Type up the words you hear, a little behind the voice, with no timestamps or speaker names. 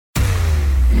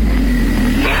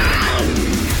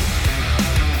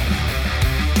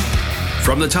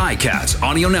From the Ticats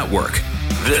Audio Network,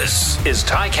 this is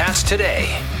Ticats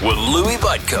Today with Louis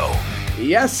Butko.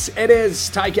 Yes, it is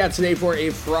Ticats Today for a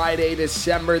Friday,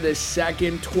 December the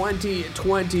 2nd,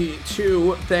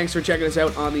 2022. Thanks for checking us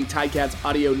out on the Ticats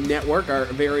Audio Network, our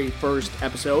very first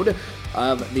episode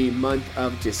of the month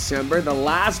of December, the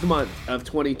last month of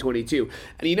 2022.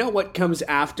 And you know what comes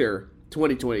after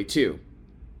 2022?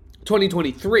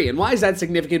 2023. And why is that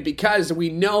significant? Because we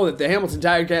know that the Hamilton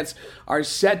Tiger-Cats are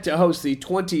set to host the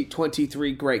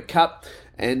 2023 Grey Cup.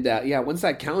 And once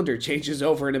that calendar changes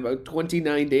over in about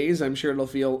 29 days, I'm sure it'll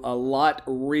feel a lot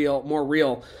more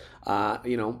real.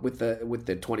 With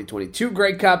the 2022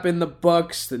 Grey Cup in the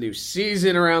books, the new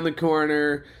season around the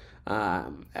corner.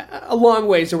 A long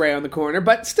ways around the corner,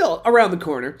 but still around the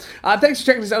corner. Thanks for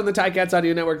checking us out on the Ticats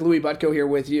Audio Network. Louis Butko here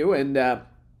with you, and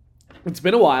it's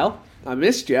been a while. I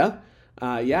missed you.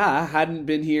 I hadn't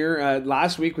been here.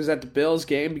 Last week was at the Bills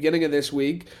game. Beginning of this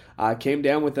week, came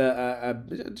down with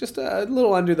just a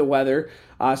little under the weather.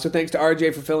 So thanks to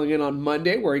RJ for filling in on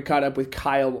Monday, where he caught up with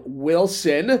Kyle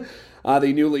Wilson,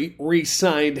 the newly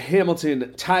re-signed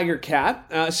Hamilton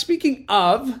Tiger-Cat. Speaking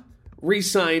of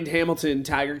re-signed Hamilton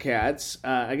Tiger-Cats,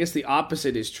 I guess the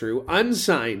opposite is true.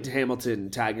 Unsigned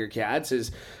Hamilton Tiger-Cats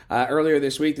is earlier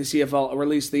this week, the CFL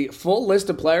released the full list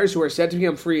of players who are set to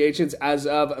become free agents as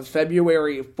of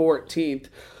February 14th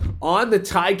on the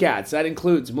Ticats. That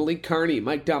includes Malik Carney,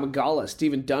 Mike Domagala,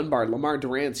 Steven Dunbar, Lamar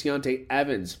Durant, Keontae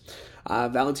Evans,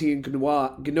 Valentin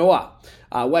Ganoa,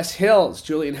 Wes Hills,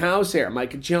 Julian Househair,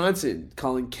 Micah Johnson,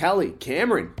 Colin Kelly,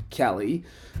 Cameron Kelly,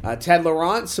 Ted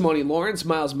Laurent, Simone Lawrence,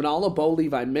 Miles Manalo, Bo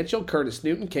Levi Mitchell, Curtis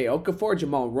Newton, Kay Okafor,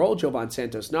 Jamal Roll, Jovan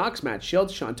Santos Knox, Matt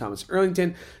Schultz, Sean Thomas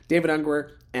Erlington, David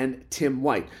Ungerer, and Tim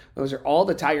White. Those are all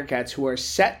the Tiger-Cats who are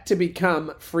set to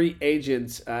become free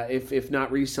agents, if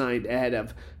not re-signed ahead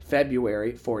of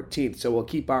February 14th. So we'll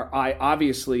keep our eye,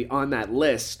 obviously, on that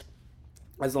list.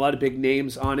 There's a lot of big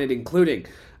names on it, including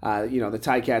the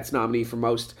Ticats nominee for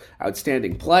Most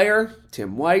Outstanding Player,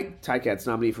 Tim White, Ticats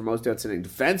nominee for Most Outstanding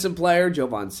Defensive Player,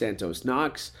 Jovan Santos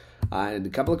Knox, and a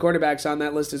couple of quarterbacks on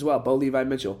that list as well, Bo Levi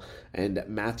Mitchell and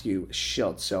Matthew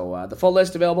Schultz. So the full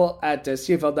list available at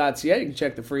CFL.ca. You can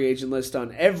check the free agent list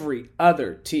on every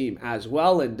other team as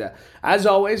well. And as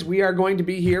always, we are going to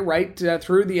be here right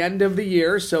through the end of the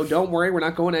year, so don't worry, we're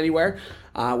not going anywhere.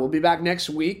 We'll be back next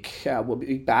week. We'll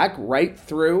be back right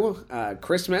through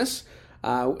Christmas,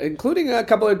 including a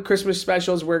couple of Christmas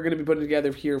specials we're going to be putting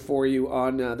together here for you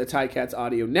on the Ticats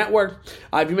Audio Network.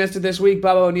 If you missed it this week,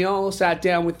 Bubba O'Neill sat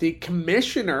down with the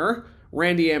commissioner,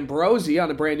 Randy Ambrosie,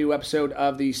 on a brand new episode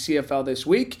of the CFL This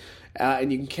Week,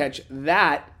 and you can catch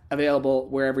that available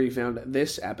wherever you found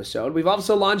this episode. We've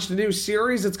also launched a new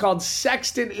series. It's called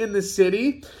Sexton in the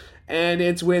City, and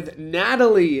it's with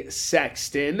Natalie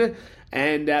Sexton.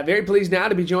 And very pleased now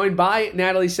to be joined by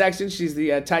Natalie Sexton. She's the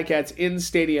Ticats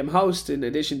in-stadium host, in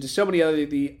addition to so many other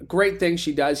the great things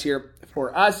she does here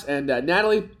for us. And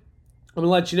Natalie, I'm going to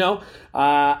let you know,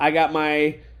 I got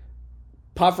my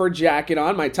puffer jacket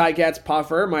on, my Ticats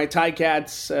puffer, my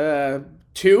Ticats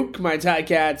toque, my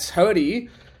Ticats hoodie.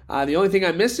 The only thing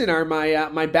I'm missing are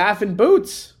my Baffin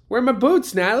boots. Where are my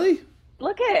boots, Natalie?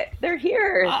 Look they're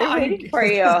here. They're waiting for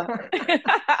you.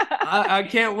 I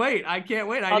can't wait.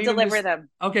 I'll deliver them.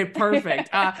 Okay,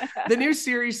 perfect. The new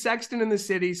series, Sexton in the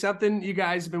City, something you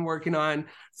guys have been working on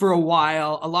for a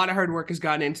while. A lot of hard work has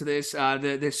gone into this.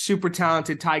 The super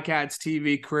talented Ticats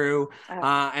TV crew,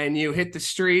 and you hit the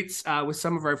streets with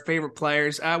some of our favorite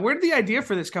players. Where did the idea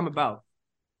for this come about?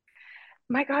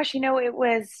 My gosh, it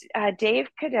was Dave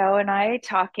Cadeau and I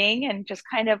talking and just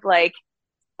kind of like,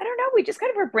 I don't know, we just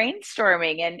kind of were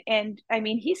brainstorming and I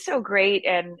mean, he's so great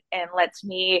and lets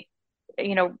me,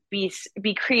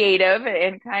 be creative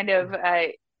and kind of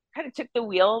took the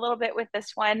wheel a little bit with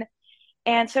this one.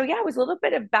 And so, it was a little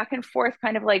bit of back and forth,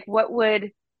 kind of like, what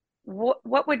would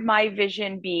my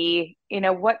vision be?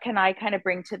 What can I kind of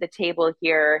bring to the table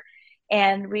here?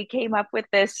 And we came up with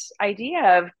this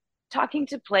idea of talking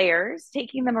to players,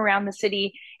 taking them around the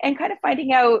city and kind of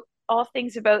finding out all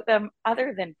things about them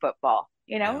other than football.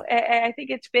 I think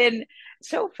it's been,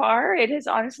 so far, it has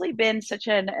honestly been such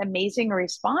an amazing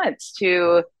response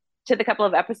to the couple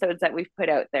of episodes that we've put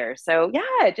out there. So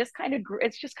it's just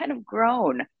kind of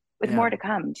grown with more to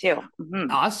come too. Mm-hmm.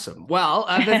 Awesome. Well,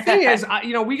 the thing is,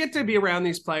 we get to be around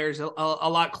these players a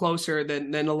lot closer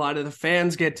than a lot of the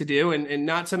fans get to do, and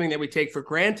not something that we take for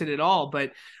granted at all.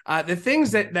 But the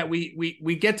things that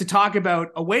we get to talk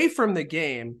about away from the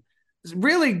game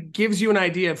really gives you an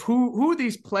idea of who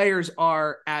these players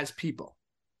are as people.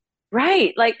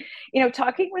 Right. Like,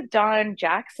 talking with Don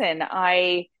Jackson,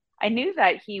 I knew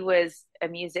that he was a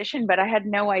musician, but I had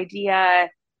no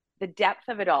idea the depth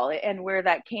of it all and where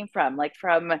that came from, like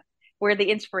from where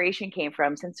the inspiration came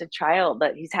from since a child,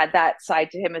 that he's had that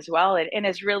side to him as well, and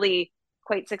is really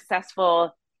quite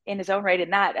successful in his own right in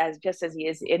that, as just as he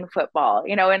is in football,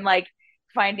 and like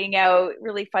finding out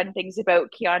really fun things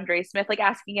about Keandre Smith, like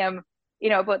asking him,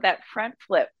 about that front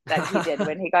flip that he did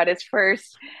when he got his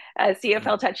first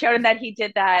CFL touchdown, and that he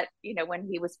did that, when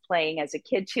he was playing as a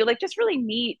kid too, like just really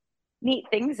neat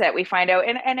things that we find out.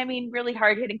 And I mean, really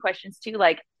hard hitting questions too,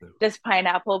 like, does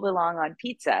pineapple belong on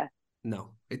pizza?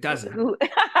 No, it doesn't.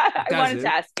 I wanted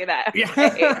to ask you that. Yeah.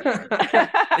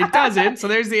 It doesn't. So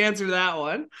there's the answer to that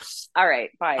one. All right,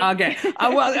 fine. Okay.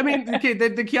 Well, I mean, the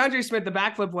Keandre Smith, the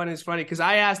backflip one is funny because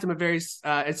I asked him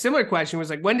a similar question, was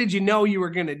like, when did you know you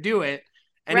were going to do it?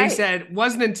 And he said,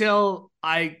 wasn't until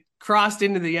I crossed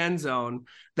into the end zone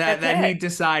that he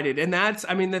decided. And that's,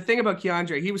 I mean, the thing about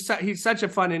Keandre, he's such a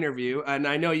fun interview, and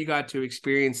I know you got to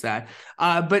experience that.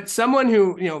 But someone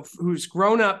who's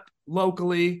grown up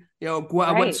locally,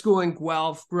 went school in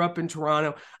Guelph, grew up in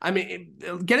Toronto. I mean,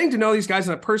 getting to know these guys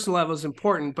on a personal level is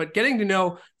important, but getting to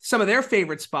know some of their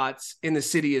favorite spots in the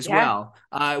city as well,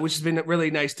 which has been really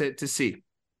nice to see.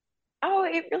 Oh,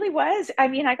 it really was. I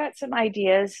mean, I got some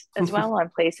ideas as well on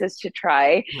places to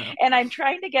try. Yeah. And I'm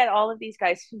trying to get all of these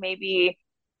guys to maybe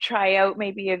try out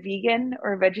maybe a vegan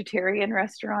or a vegetarian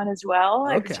restaurant as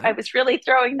well. Okay. I was really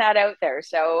throwing that out there.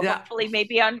 So hopefully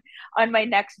maybe on my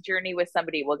next journey with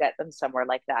somebody, we'll get them somewhere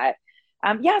like that.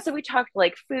 So we talked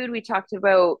like food. We talked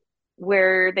about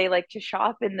where they like to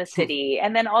shop in the city.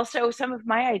 And then also some of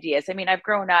my ideas. I mean, I've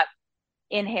grown up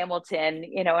in Hamilton,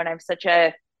 and I'm such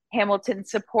a Hamilton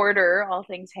supporter, all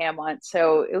things Hamont.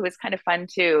 So it was kind of fun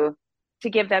to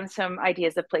give them some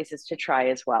ideas of places to try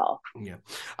as well.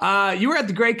 Yeah. You were at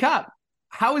the Grey Cup.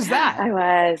 How was that? I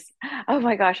was. Oh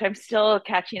my gosh, I'm still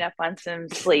catching up on some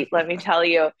sleep, let me tell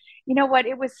you. You know what?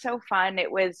 It was so fun.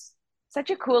 It was such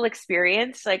a cool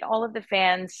experience. Like all of the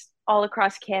fans all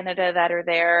across Canada that are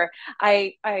there.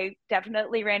 I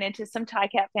definitely ran into some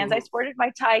Ticats fans. I sported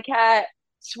my Ticat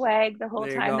swag the whole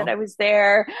time that I was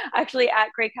there. Actually,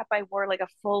 at Grey Cup, I wore like a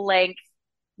full length,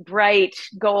 bright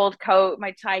gold coat,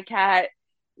 my Ticat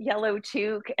yellow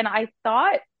toque, and I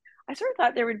sort of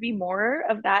thought there would be more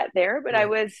of that there, but it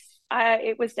was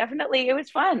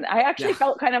fun. I actually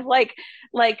felt kind of like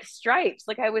Stripes,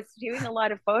 like I was doing a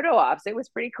lot of photo ops. It was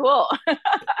pretty cool.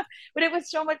 But it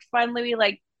was so much fun, Louis.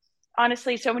 Like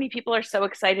honestly, so many people are so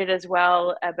excited as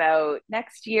well about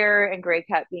next year and Grey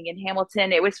Cup being in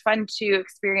Hamilton. It was fun to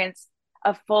experience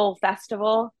a full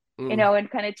festival, and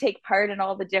kind of take part in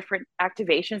all the different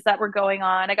activations that were going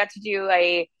on. I got to do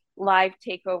a live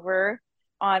takeover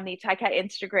on the Ticat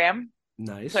Instagram.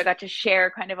 Nice. So I got to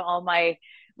share kind of all my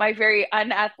very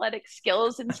unathletic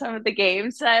skills in some of the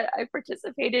games that I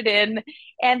participated in.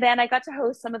 And then I got to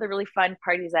host some of the really fun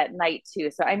parties at night too.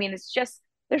 So, I mean, it's just,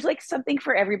 there's like something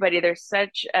for everybody. There's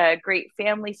such a great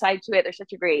family side to it. There's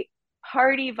such a great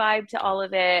party vibe to all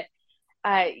of it.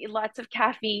 Lots of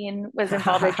caffeine was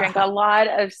involved. I drank a lot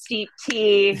of steep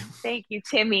tea. Thank you,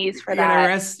 Timmy's, for that.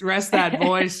 Rest that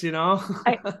voice,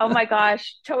 Oh my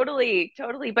gosh, totally.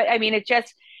 But I mean, it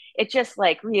just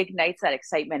like reignites that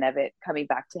excitement of it coming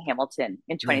back to Hamilton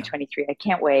in 2023. I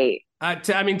can't wait.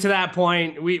 To that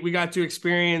point, we got to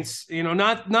experience,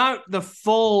 not the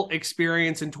full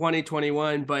experience in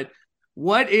 2021, but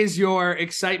what is your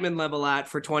excitement level at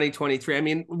for 2023? I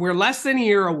mean, we're less than a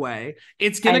year away.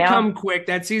 It's going to come quick.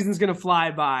 That season's going to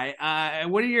fly by.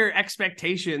 What are your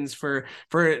expectations for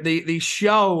the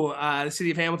show the city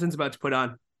of Hamilton's about to put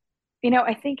on?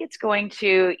 I think it's going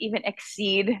to even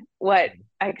exceed what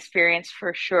I experienced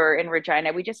for sure in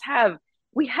Regina.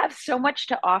 We have so much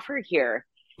to offer here.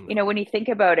 When you think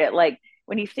about it, like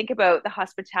when you think about the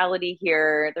hospitality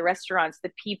here, the restaurants,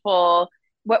 the people,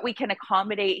 what we can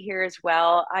accommodate here as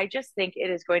well. I just think it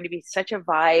is going to be such a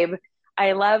vibe.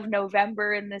 I love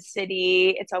November in the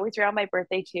city. It's always around my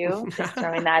birthday too, just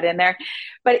throwing that in there.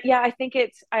 But yeah, I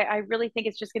really think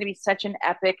it's just going to be such an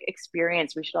epic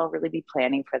experience. We should all really be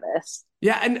planning for this.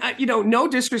 Yeah. And, no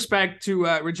disrespect to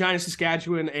Regina,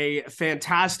 Saskatchewan, a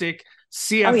fantastic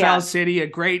CFL city, a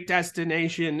great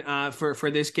destination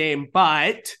for this game.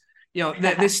 But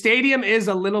the stadium is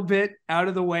a little bit out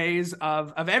of the ways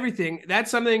of everything.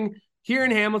 That's something here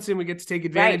in Hamilton we get to take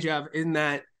advantage of, in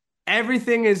that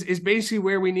everything is basically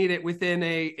where we need it, within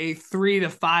a 3 to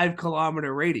 5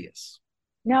 kilometer radius.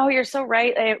 No, you're so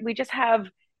right.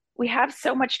 We have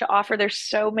so much to offer. There are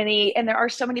so many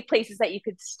places that you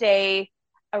could stay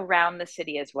around the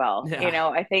city as well. Yeah.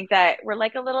 I think that we're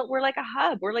like a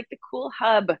hub. We're like the cool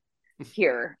hub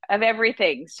here of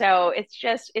everything. So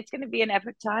it's going to be an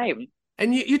epic time.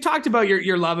 And you talked about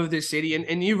your love of this city,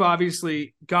 and you've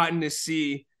obviously gotten to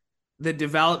see the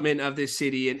development of this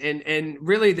city and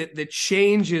really the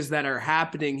changes that are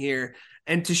happening here.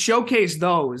 And to showcase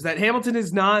those, that Hamilton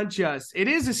is not just, it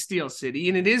is a steel city,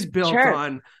 and it is built Sure.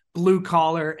 on blue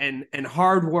collar and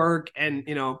hard work, and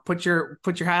put your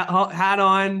hat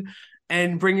on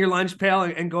and bring your lunch pail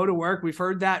and go to work. We've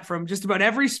heard that from just about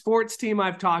every sports team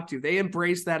I've talked to. They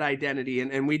embrace that identity,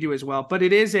 and we do as well. But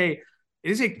it is a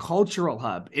cultural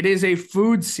hub. It is a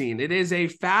food scene. It is a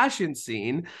fashion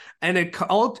scene and a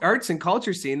arts and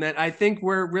culture scene that I think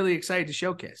we're really excited to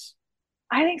showcase.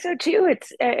 I think so too.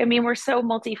 I mean, we're so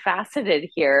multifaceted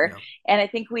here. Yeah. And I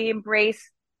think we embrace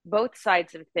both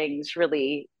sides of things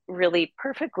really, really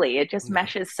perfectly. It just Yeah.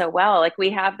 meshes so well. Like we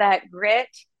have that grit.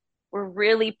 We're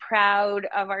really proud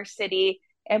of our city.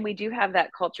 And we do have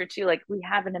that culture too. Like we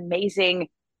have an amazing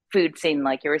food scene,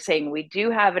 like you were saying. We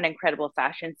do have an incredible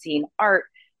fashion scene, art.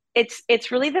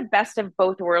 It's really the best of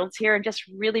both worlds here, and just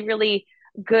really, really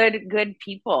good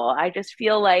people. I just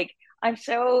feel like I'm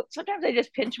so sometimes I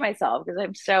just pinch myself because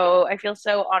I feel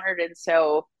so honored and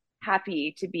so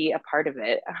happy to be a part of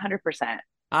it. 100%.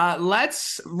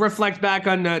 Let's reflect back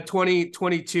on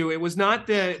 2022. It was not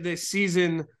the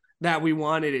season that we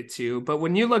wanted it to, but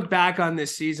when you look back on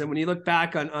this season, when you look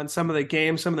back on some of the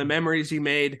games, some of the memories you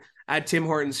made at Tim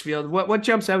Hortons Field, what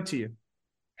jumps out to you?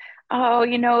 Oh,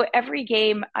 every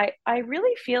game, I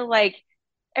really feel like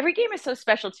every game is so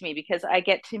special to me because I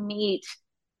get to meet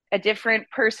a different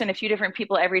person, a few different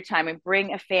people every time, and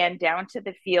bring a fan down to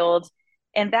the field.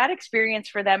 And that experience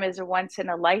for them is a once in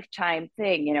a lifetime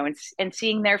thing, and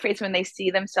seeing their face when they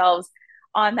see themselves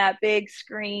on that big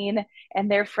screen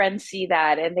and their friends see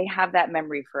that and they have that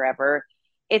memory forever.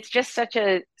 It's just such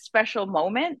a special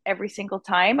moment every single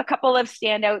time. A couple of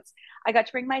standouts. I got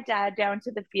to bring my dad down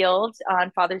to the field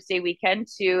on Father's Day weekend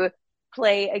to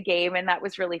play a game, and that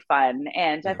was really fun.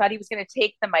 And I Yeah. thought he was going to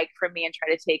take the mic from me and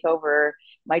try to take over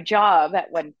my job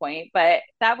at one point, but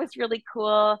that was really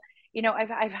cool.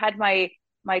 I've had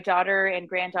my daughter and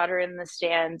granddaughter in the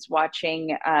stands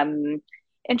watching, and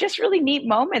just really neat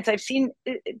moments. I've seen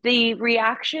the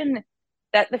reaction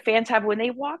that the fans have when they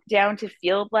walk down to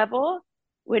field level.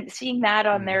 When seeing that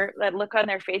on Mm. that look on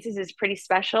their faces is pretty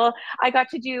special. I got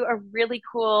to do a really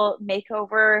cool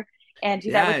makeover and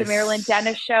do that with the Marilyn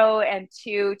Dennis Yes. show, and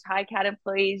two Cat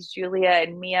employees, Julia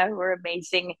and Mia, who are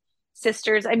amazing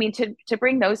sisters. I mean, to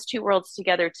bring those two worlds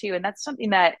together too, and that's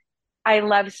something that I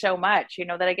love so much.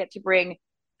 That I get to bring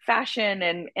fashion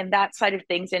and that side of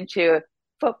things into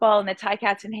football and the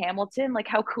Cats in Hamilton. Like,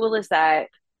 how cool is that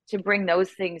to bring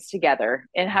those things together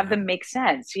and have Yeah. them make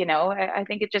sense? I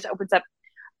think it just opens up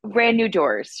brand new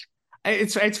doors.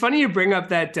 It's funny you bring up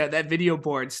that video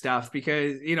board stuff,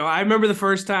 because I remember the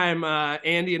first time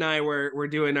Andy and I were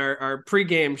doing our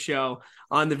pregame show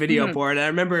on the video Mm-hmm. board. I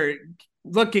remember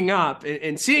looking up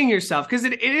and seeing yourself, because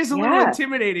it is a little Yeah.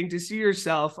 intimidating to see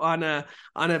yourself on a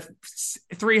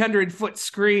 300-foot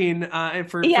screen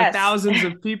for Yes. thousands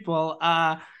of people.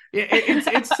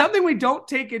 It's something we don't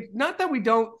take it. Not that we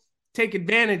don't take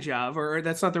advantage of, or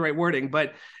that's not the right wording,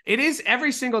 but it is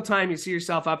every single time you see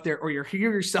yourself up there or you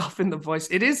hear yourself in the voice.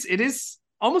 It is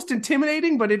almost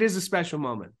intimidating, but it is a special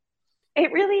moment.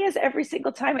 It really is every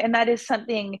single time. And that is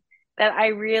something that I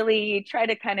really try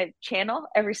to kind of channel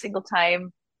every single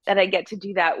time that I get to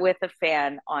do that with a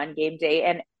fan on game day.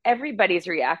 And everybody's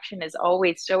reaction is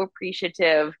always so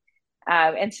appreciative.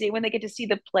 And see when they get to see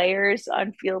the players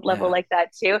on field level Yeah. like that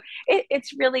too.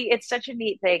 It's such a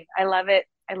neat thing. I love it.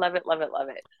 I love it, love it, love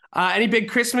it. Any big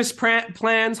Christmas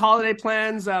plans, holiday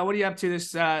plans? What are you up to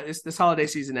this holiday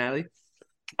season, Natalie?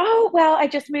 Oh, well, I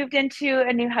just moved into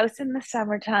a new house in the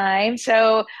summertime.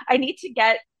 So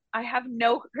I have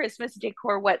no Christmas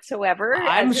decor whatsoever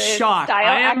I'm as a shocked. style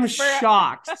I am expert.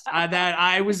 shocked that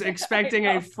I was I expecting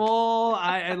a know. full.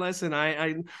 And listen,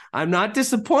 I'm not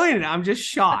disappointed. I'm just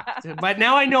shocked. But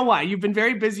now I know why. You've been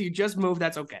very busy. You just moved.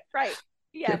 That's okay. Right.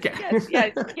 Yes, Okay. yes,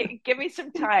 yes. Give me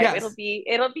some time. Yes.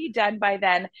 It'll be done by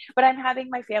then. But I'm having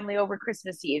my family over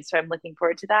Christmas Eve, so I'm looking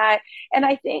forward to that. And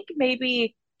I think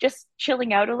maybe just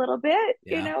chilling out a little bit,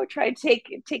 Yeah. try to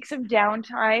take some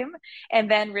downtime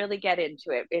and then really get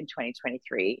into it in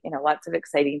 2023. Lots of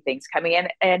exciting things coming in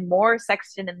and more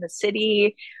Sexton in the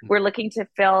City. We're looking to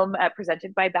film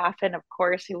presented by Baffin, of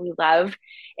course, who we love.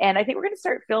 And I think we're going to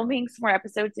start filming some more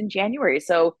episodes in January.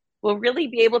 So will really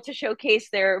be able to showcase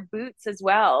their boots as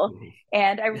well.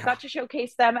 And I Yeah. got to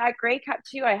showcase them at Grey Cup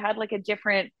too. I had like a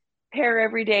different pair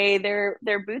every day. Their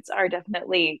boots are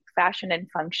definitely fashion and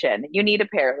function. You need a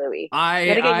pair, Louis.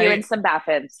 Gotta get you in some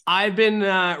Baffins. I've been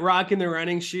rocking the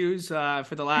running shoes for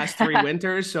the last 3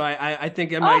 winters, so I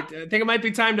think it might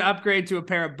be time to upgrade to a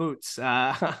pair of boots.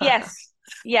 Yes.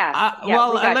 Yeah.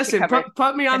 Well, listen,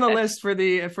 put me on the list for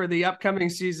the upcoming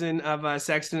season of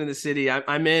Sexton in the City.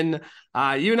 I'm in.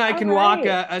 You and I can walk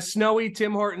a snowy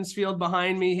Tim Hortons field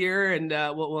behind me here, and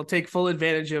we'll take full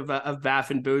advantage of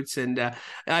Baffin boots. And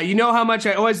you know how much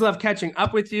I always love catching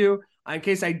up with you. In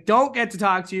case I don't get to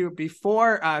talk to you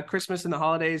before Christmas and the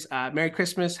holidays, Merry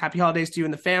Christmas, Happy Holidays to you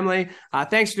and the family.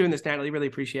 Thanks for doing this, Natalie. Really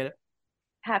appreciate it.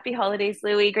 Happy holidays,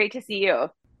 Louis. Great to see you.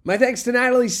 My thanks to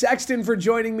Natalie Sexton for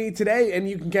joining me today, and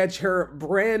you can catch her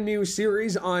brand new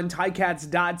series on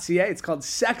ticats.ca. It's called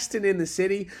Sexton in the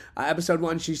City. Episode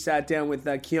 1, she sat down with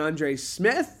Keandre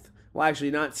Smith. Well, actually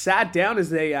not sat down,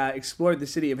 as they explored the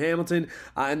city of Hamilton.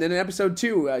 And then in episode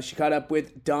 2, she caught up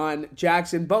with Don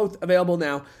Jackson, both available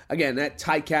now, again, at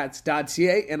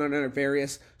ticats.ca and on our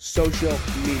various social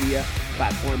media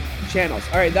platform channels.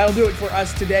 All right, that'll do it for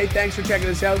us today. Thanks for checking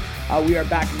us out. We are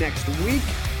back next week.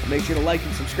 Make sure to like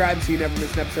and subscribe so you never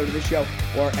miss an episode of this show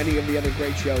or any of the other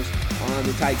great shows on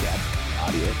the Ticats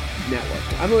Audio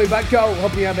Network. I'm Louis Butko.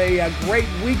 Hoping you have a great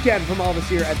weekend from all of us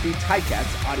here at the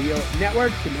Ticats Audio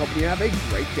Network, and hoping you have a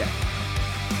great day.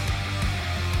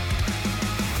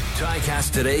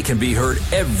 Ticats Today can be heard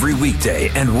every weekday,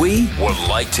 and we would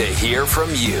like to hear from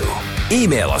you.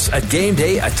 Email us at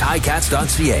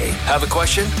gameday@ticats.ca. Have a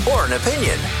question or an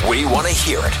opinion? We want to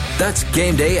hear it. That's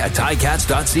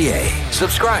gameday@ticats.ca.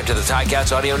 Subscribe to the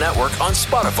Ticats Audio Network on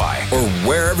Spotify or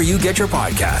wherever you get your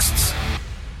podcasts.